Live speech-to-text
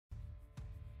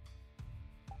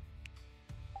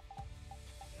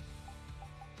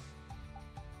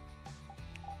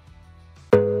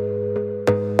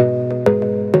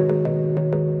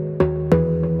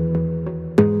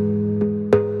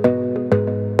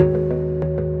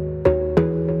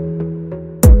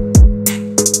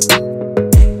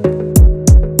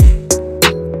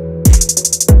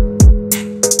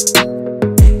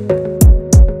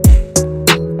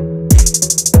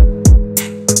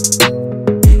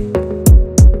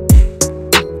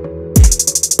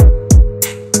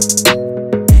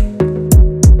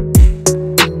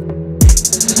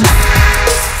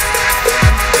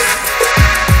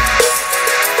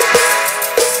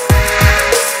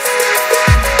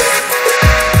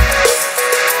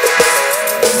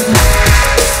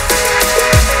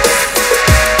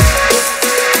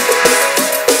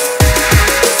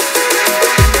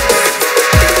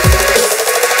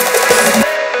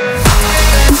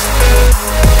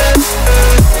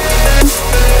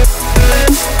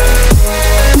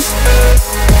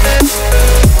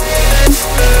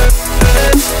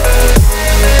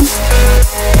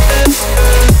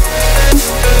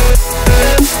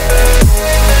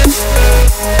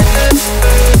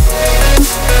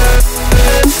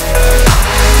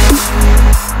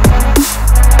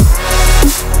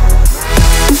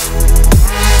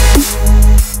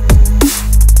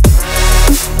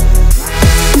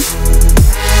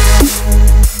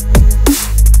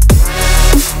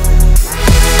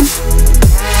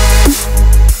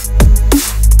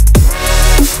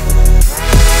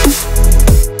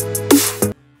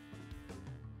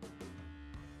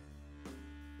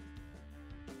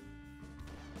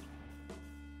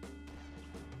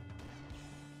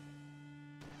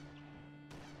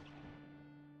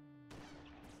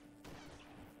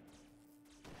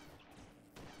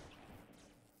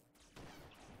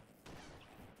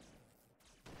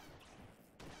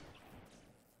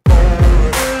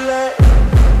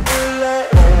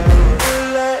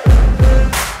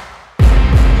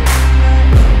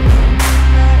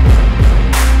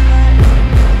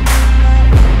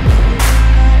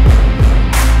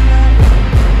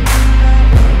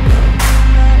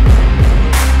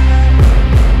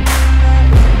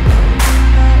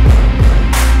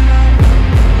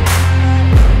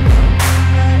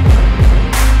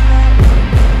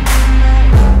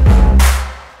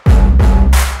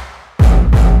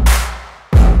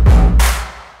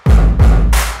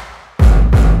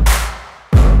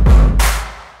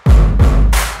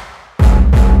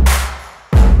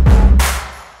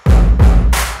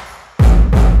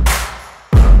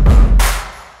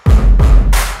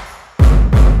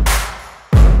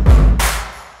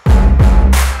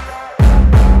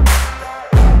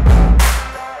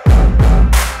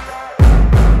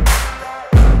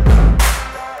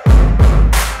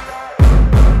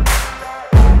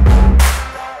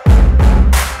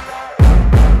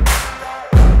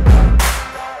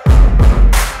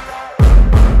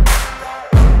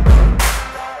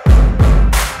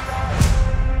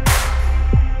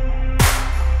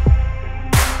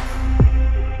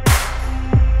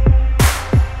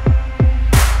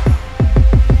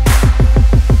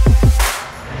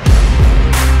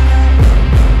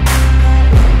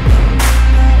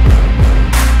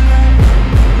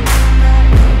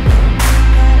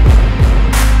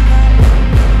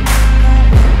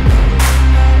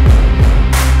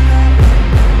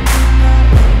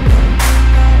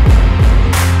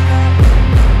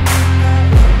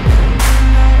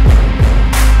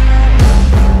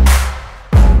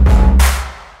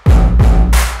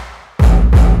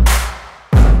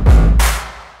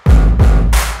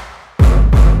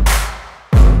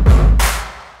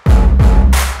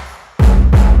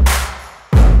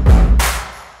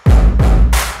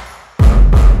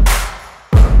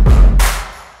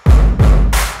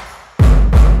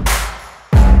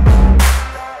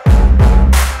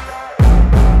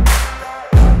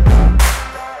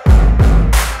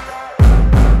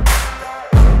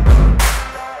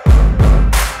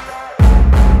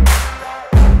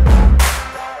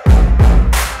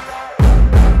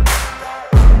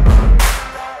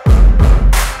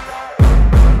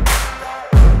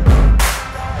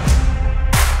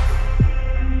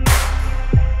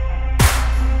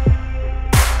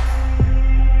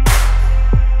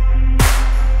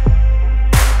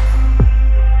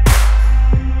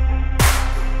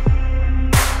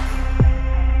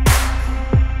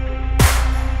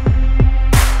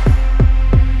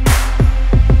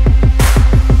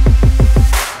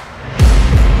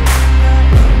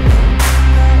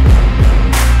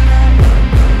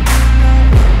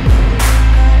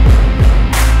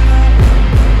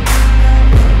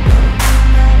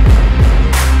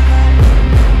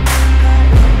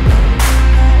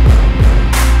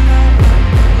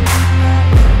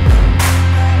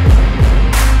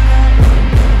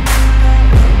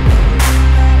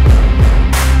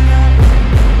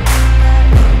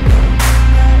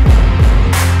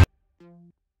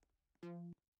You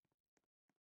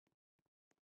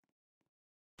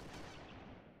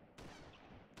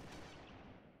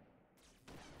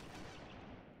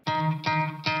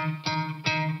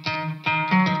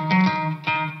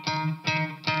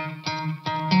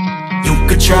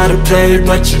could try to play,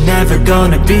 but you're never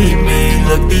gonna beat me.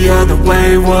 Look the other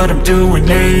way, what I'm doing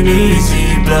ain't easy.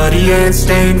 Bloody hands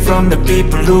stained from the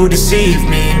people who deceive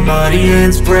me. Muddy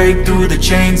hands break through the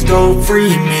chains, go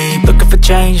free me. Looking for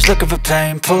change, looking for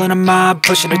pain, pulling a mob,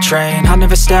 pushing a train. I'll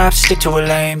never stop, stick to a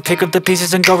lane, pick up the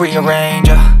pieces and go rearrange.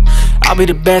 I'll be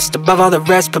the best above all the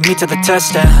rest, put me to the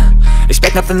test and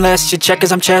expect nothing less. You check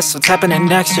as I'm chess, what's happening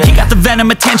next, yeah. He got the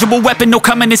venom, a tangible weapon, no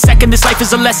coming in second. This life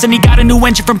is a lesson, he got a new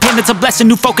engine from pain, it's a blessing.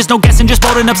 New focus, no guessing, just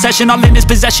bold and obsession, all in his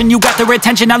possession. You got their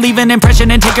attention, I'll leave an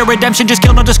impression and take your redemption. Just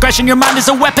kill, no discretion, your mind is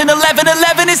a weapon.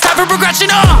 11-11, it's time for progression,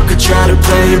 You could try to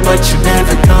play, but you're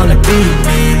never gonna beat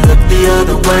me. Look the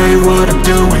other way, what I'm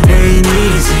doing ain't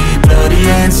easy. Bloody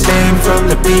hands stained from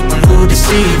the people who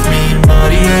deceive me.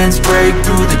 Muddy hands break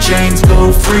through the chains,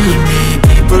 go free me.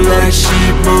 People like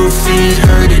sheep, move feet,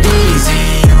 hurt it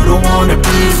easy. You don't wanna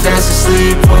be fast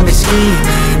asleep when they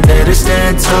scheming. Better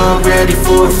stand tall, ready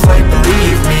for a fight,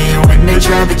 believe me. When they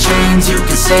try the chains, you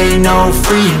can say no,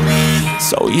 free me.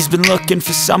 So he's been looking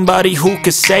for somebody who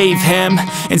could save him,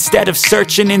 instead of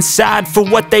searching inside for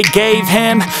what they gave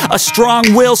him. A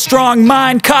strong will, strong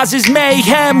mind causes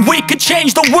mayhem. We could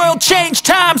change the world, change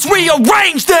times,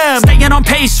 rearrange them. Staying on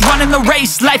pace, running the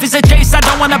race, life is a chase. I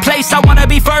don't want a place, I wanna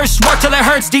be first. Work till it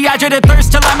hurts, dehydrated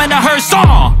thirst till I'm in a hearse.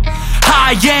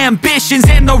 High ambitions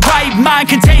and the right mind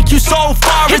can take you so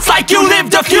far. It's like you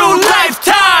lived a few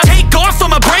lifetimes. Take off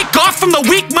from a break off from the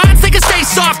weak minds, they can stay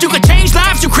soft. You can change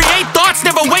lives, you create thoughts,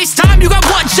 never waste time. You got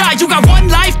one shot, you got one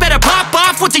life, better pop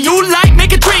off. What do you like?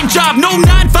 Make a dream job. No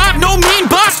 9-5, no mean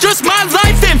boss, just my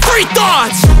life and free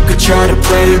thoughts. You could try to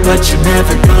play, but you're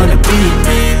never gonna beat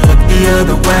me. Look the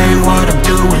other way, what I'm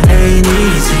doing ain't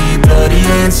easy. Bloody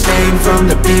hands stained from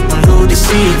the people who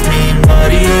deceive me.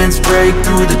 Muddy hands break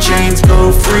through the chains,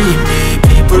 go free me.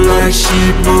 People like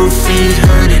sheep, move feet,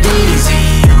 hurt it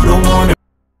easy. You don't wanna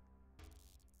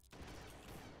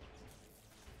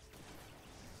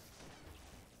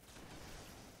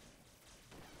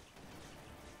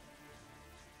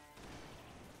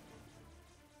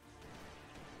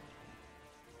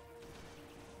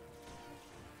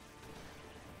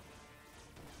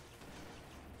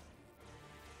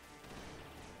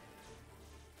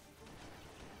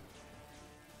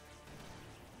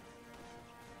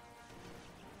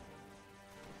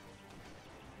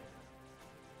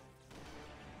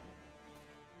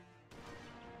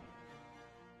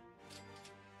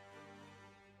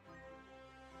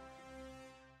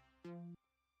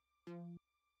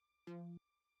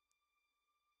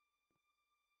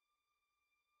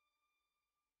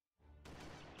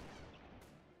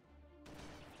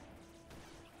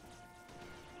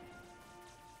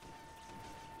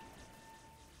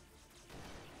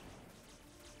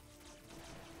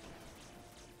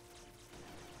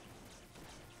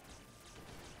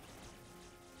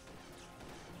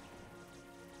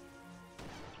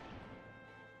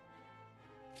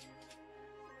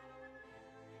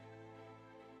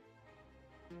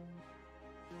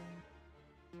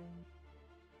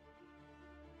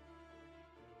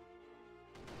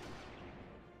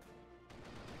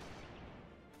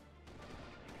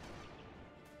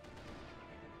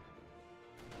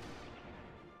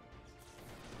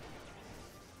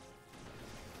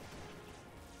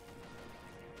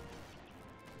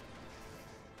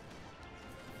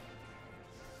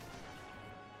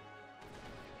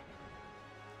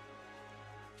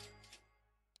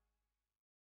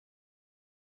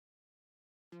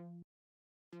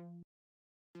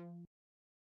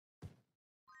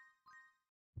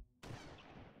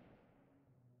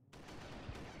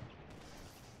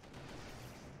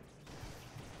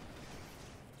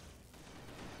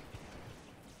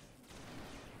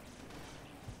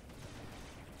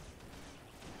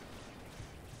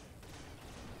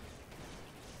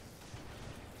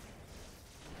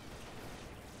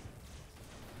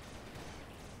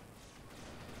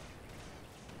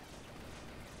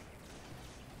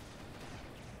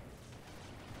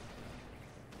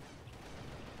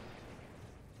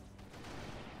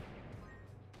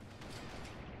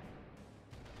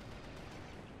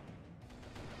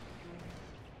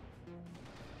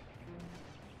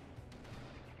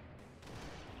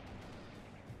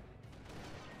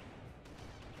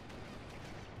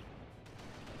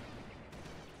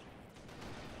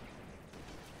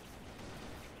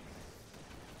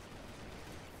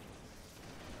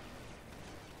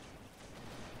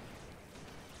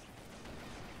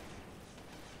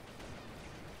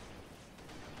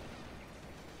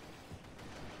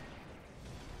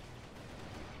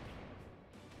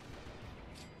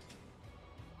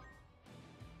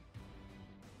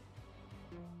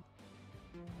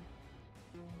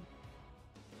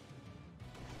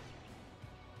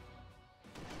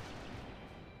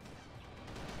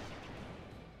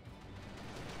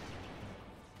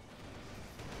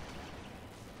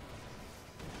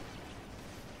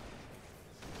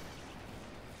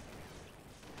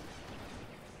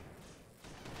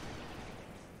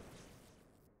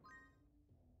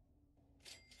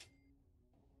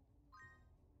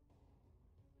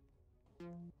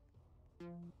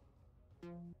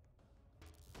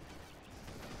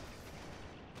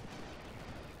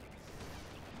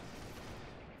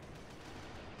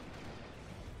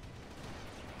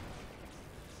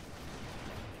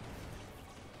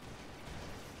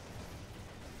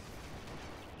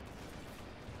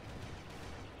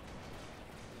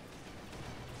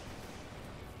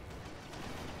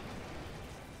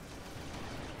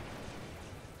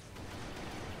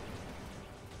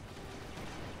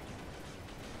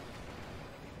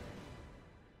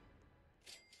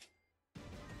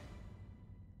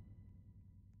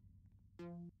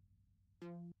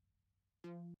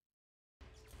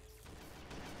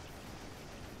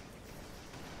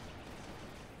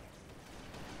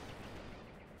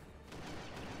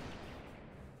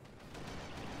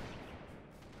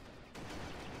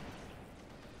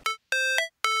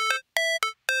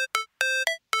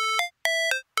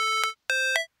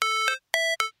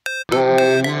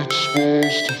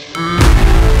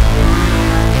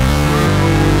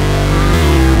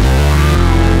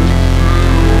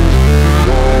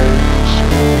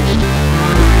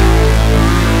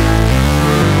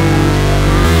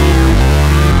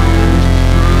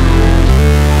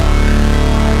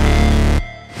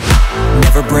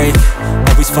Never break,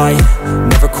 always fight,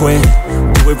 never quit,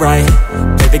 do it right,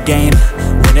 play the game,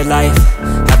 win it life,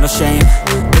 have no shame,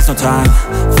 there's no time,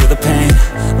 feel the pain,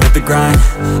 live the grind,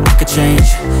 I could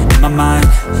change, in my mind,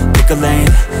 pick a lane,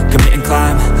 commit and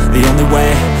climb, the only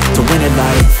way to win it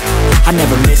life. I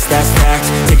never miss, that's fact,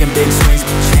 taking big swings,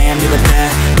 hand me the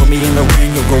bat, put me in the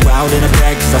ring, you'll go out in a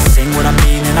bag, cause I sing what I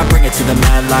mean and I bring it to the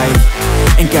mad light.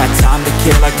 Ain't got time to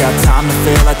kill, I got time to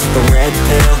feel, I took the red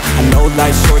pill, I know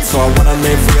life's short so I wanna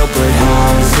live real, but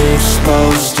how's it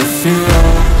supposed to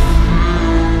feel?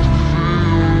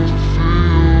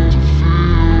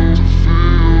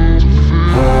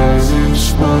 How's it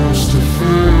supposed to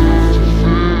feel?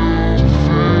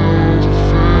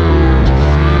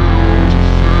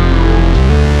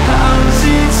 How's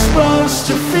it supposed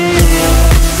to feel?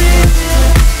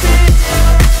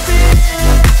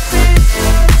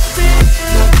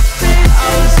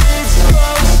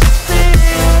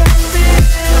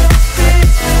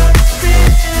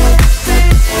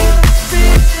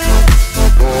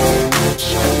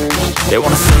 They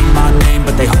wanna say my name,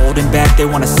 but they holding back. They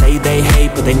wanna say they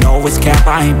hate, but they know it's cap.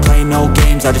 I ain't play no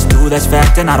games, I just do, that's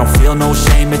fact. And I don't feel no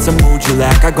shame, it's a mood you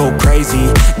lack. I go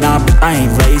crazy, nah, but I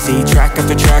ain't lazy. Track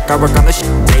after track, I work on this shit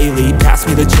daily. Pass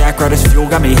me the jack, right as fuel,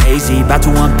 got me hazy. About to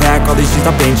unpack all these things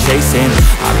I've been chasing.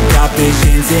 I've got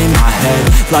visions in my head,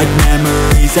 like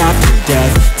memories after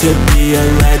death. To be a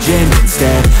legend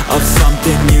instead of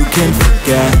something you can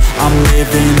forget. I'm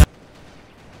living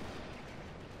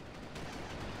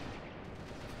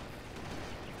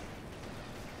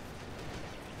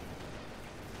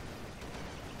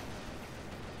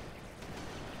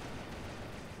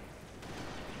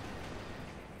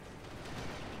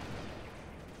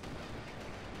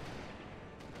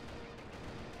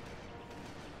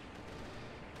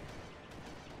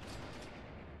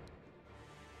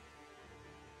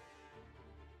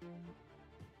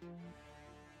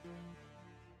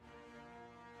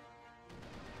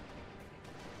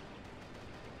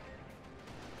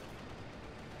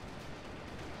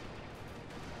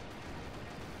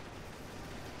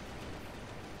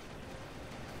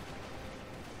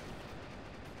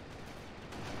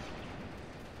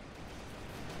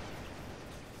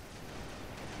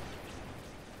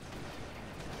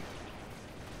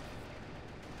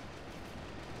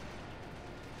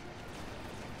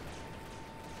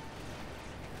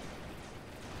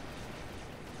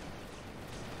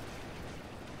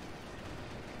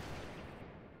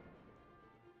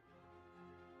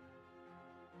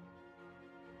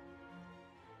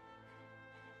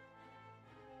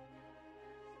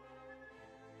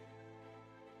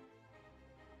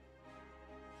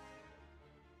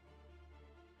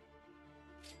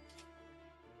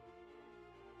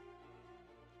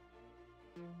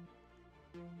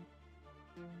Thank you.